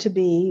seen to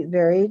be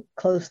very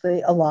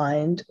closely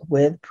aligned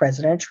with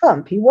President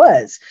Trump. He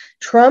was.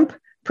 Trump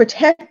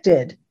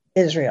protected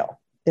Israel.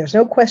 There's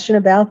no question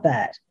about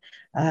that.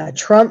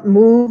 Trump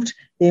moved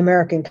the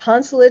American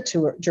consulate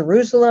to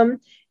Jerusalem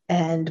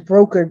and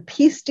brokered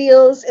peace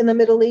deals in the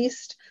Middle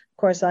East. Of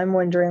course, I'm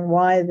wondering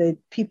why the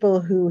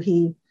people who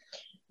he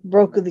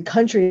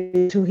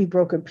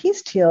brokered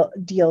peace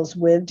deals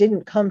with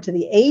didn't come to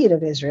the aid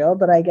of Israel,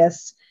 but I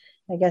guess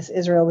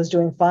Israel was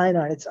doing fine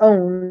on its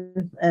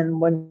own,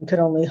 and one could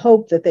only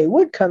hope that they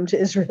would come to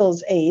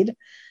Israel's aid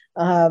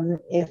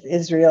if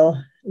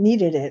Israel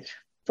needed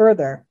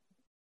further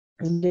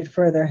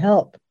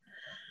help.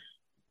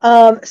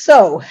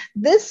 So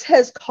this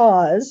has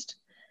caused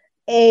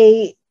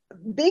the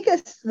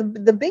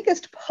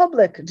biggest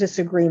public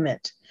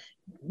disagreement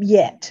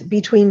yet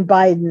between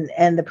Biden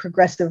and the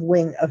progressive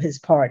wing of his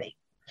party,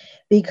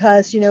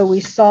 because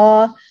we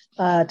saw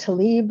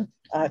Tlaib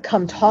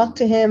come talk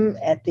to him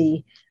at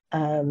the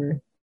I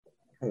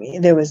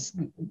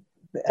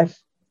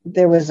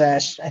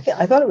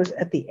thought it was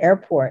at the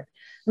airport.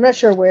 I'm not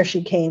sure where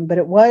she came, but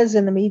it was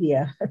in the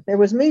media. There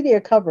was media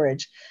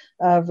coverage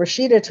of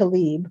Rashida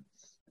Tlaib,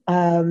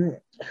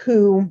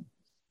 who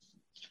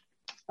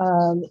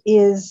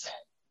is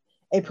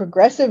a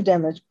progressive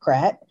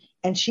Democrat,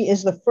 and she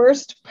is the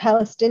first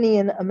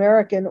Palestinian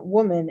American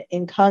woman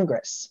in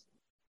Congress.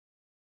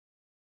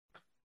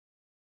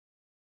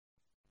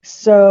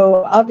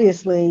 So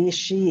obviously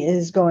she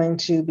is going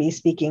to be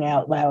speaking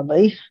out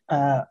loudly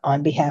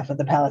on behalf of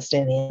the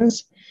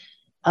Palestinians.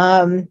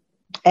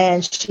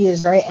 And she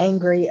is very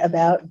angry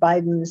about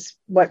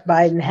what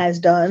Biden has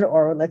done,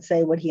 or let's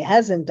say what he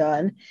hasn't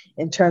done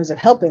in terms of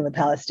helping the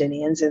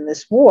Palestinians in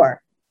this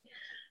war.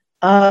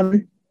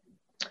 But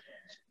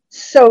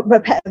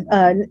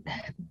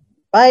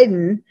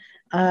Biden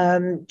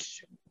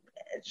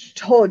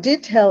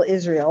did tell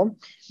Israel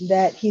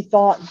that he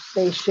thought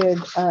they should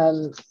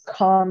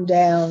calm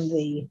down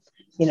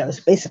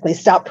basically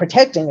stop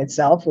protecting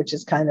itself, which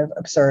is kind of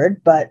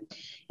absurd. But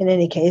in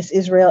any case,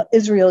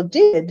 Israel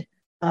did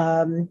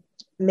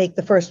make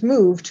the first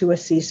move to a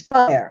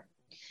ceasefire.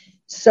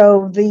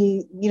 So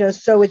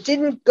so it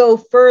didn't go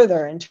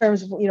further in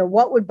terms of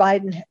what would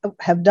Biden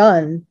have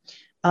done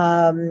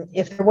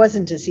if there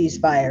wasn't a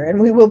ceasefire,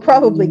 and we will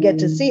probably get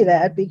to see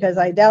that, because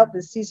I doubt the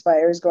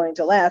ceasefire is going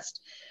to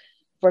last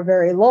for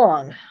very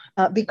long,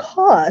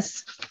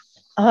 because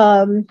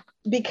of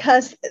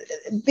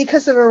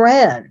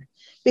Iran.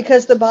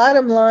 Because the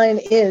bottom line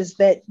is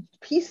that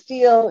peace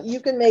deal, you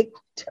can make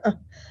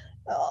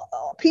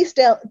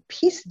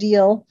peace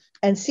deal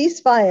and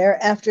ceasefire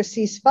after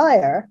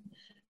ceasefire,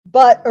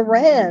 but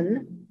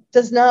Iran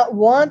does not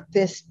want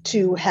this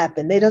to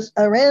happen.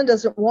 Iran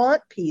doesn't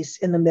want peace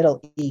in the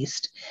Middle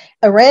East.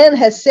 Iran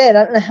has said,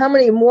 I don't know how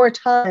many more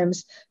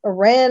times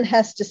Iran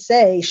has to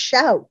say,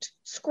 shout,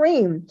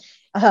 scream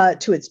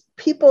to its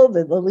people,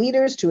 the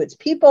leaders, to its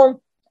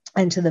people,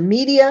 and to the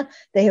media.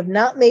 They have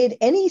not made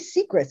any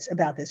secrets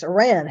about this.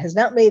 Iran has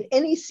not made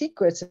any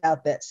secrets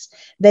about this.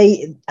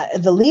 The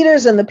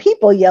leaders and the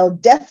people yell,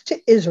 death to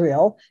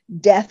Israel,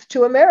 death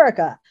to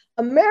America.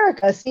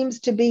 America seems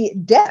to be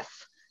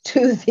deaf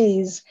to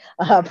these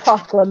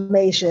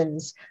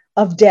proclamations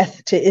of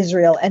death to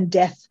Israel and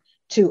death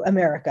to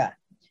America.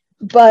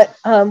 But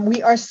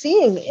we are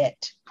seeing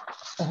it.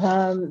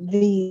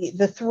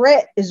 The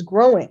threat is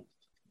growing.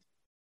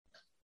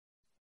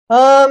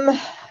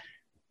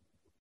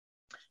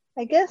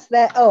 I guess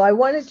that, I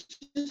wanted to,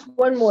 just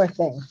one more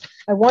thing.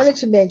 I wanted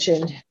to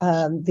mention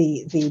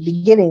the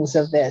beginnings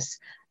of this.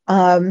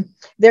 I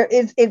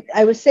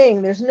was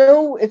saying it's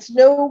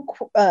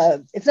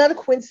not a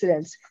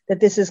coincidence that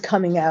this is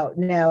coming out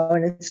now,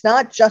 and it's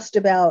not just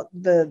about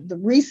the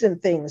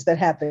recent things that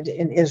happened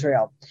in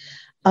Israel.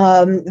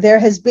 There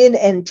has been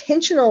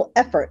intentional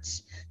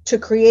efforts to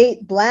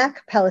create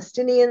Black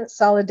Palestinian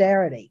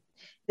solidarity.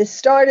 This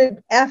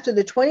started after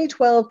the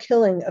 2012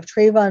 killing of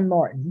Trayvon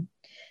Martin.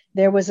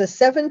 There was a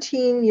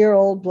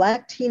 17-year-old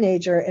Black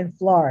teenager in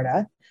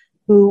Florida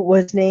who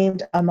was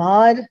named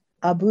Ahmad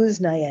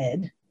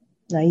Abuznayyed,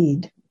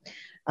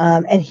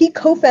 and he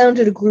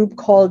co-founded a group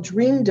called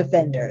Dream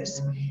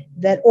Defenders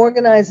that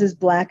organizes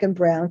Black and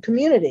Brown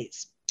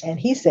communities. And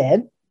he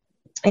said,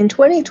 in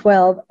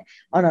 2012,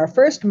 on our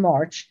first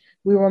march,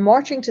 we were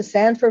marching to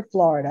Sanford,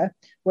 Florida,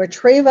 where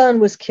Trayvon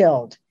was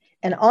killed.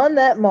 And on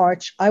that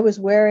march, I was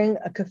wearing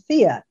a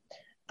keffiyeh,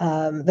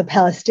 the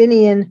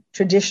Palestinian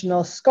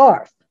traditional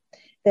scarf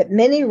that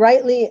many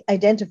rightly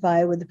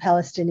identify with the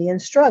Palestinian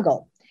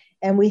struggle.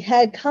 And we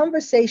had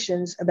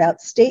conversations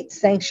about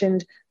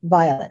state-sanctioned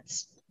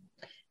violence.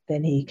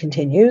 Then he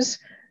continues,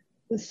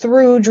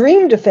 through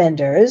Dream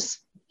Defenders,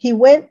 he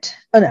went,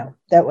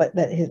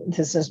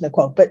 this isn't a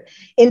quote, but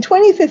in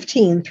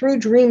 2015, through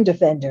Dream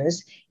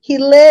Defenders, he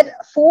led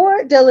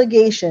 4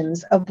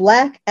 delegations of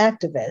Black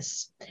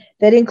activists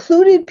that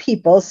included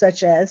people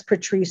such as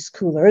Patrisse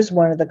Cullors,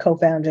 one of the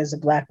co-founders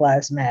of Black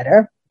Lives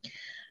Matter,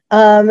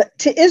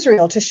 to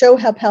Israel to show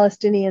how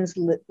Palestinians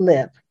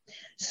live.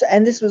 So,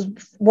 and this was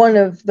one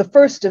of the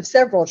first of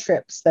several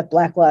trips that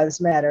Black Lives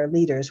Matter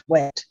leaders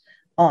went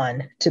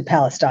on to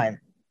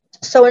Palestine.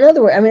 So in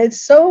other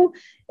words,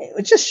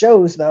 it just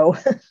shows, though,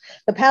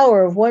 the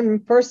power of one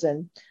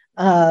person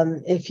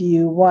if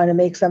you want to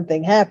make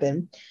something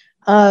happen.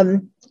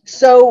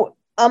 So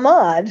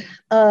Ahmad,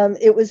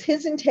 it was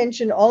his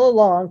intention all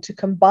along to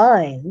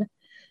combine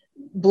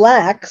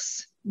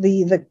Blacks,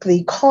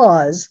 the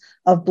cause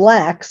of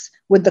Blacks,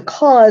 with the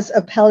cause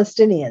of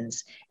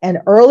Palestinians. And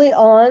early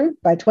on,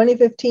 by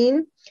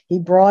 2015, he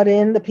brought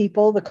in the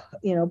people,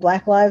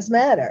 Black Lives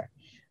Matter,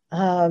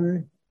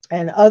 and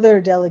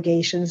other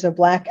delegations of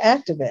Black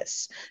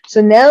activists.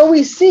 So now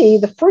we see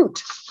the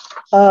fruit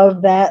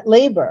of that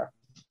labor.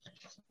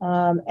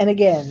 And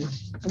again,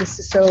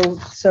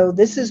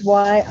 this is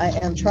why I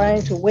am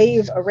trying to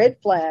wave a red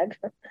flag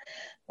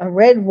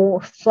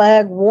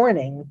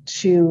warning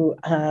to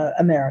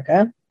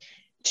America,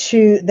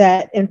 to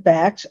that, in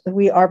fact,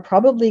 we are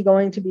probably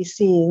going to be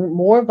seeing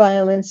more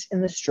violence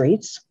in the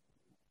streets,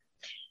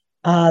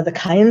 the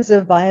kinds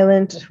of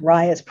violent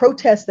riots,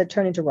 protests that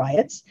turn into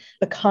riots,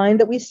 the kind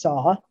that we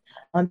saw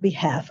on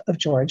behalf of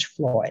George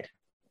Floyd.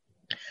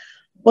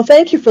 Well,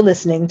 thank you for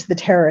listening to the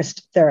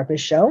Terrorist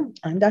Therapist Show.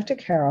 I'm Dr.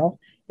 Carol,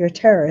 your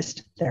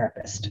terrorist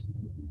therapist.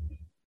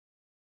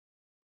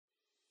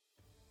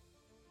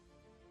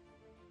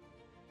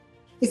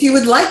 If you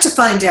would like to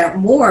find out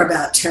more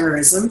about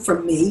terrorism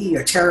from me,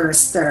 your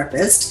terrorist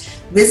therapist,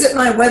 visit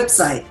my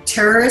website,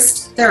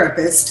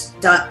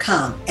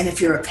 terroristtherapist.com. And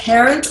if you're a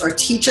parent or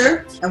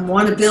teacher and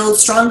want to build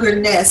stronger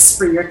nests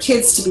for your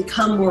kids to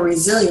become more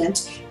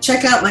resilient,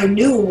 check out my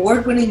new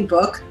award-winning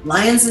book,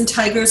 Lions and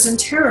Tigers and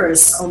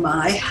Terrorists, Oh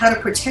My, How to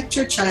Protect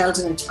Your Child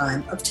in a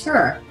Time of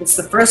Terror. It's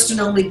the first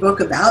and only book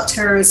about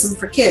terrorism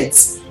for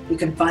kids. You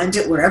can find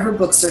it wherever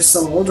books are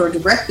sold or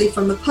directly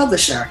from the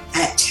publisher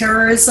at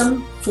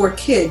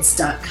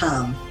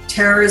terrorismforkids.com.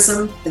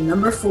 Terrorism,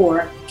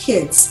 4,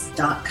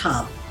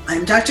 kids.com.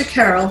 I'm Dr.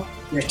 Carol,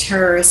 your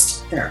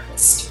terrorist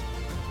therapist.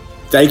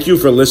 Thank you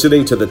for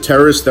listening to the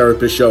Terrorist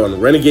Therapist Show on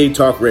Renegade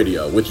Talk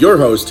Radio with your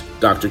host,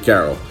 Dr.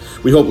 Carol.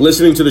 We hope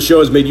listening to the show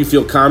has made you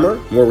feel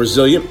calmer, more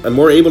resilient, and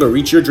more able to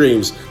reach your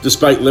dreams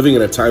despite living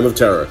in a time of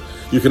terror.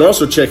 You can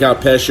also check out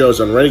past shows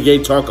on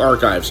Renegade Talk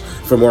Archives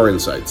for more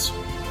insights.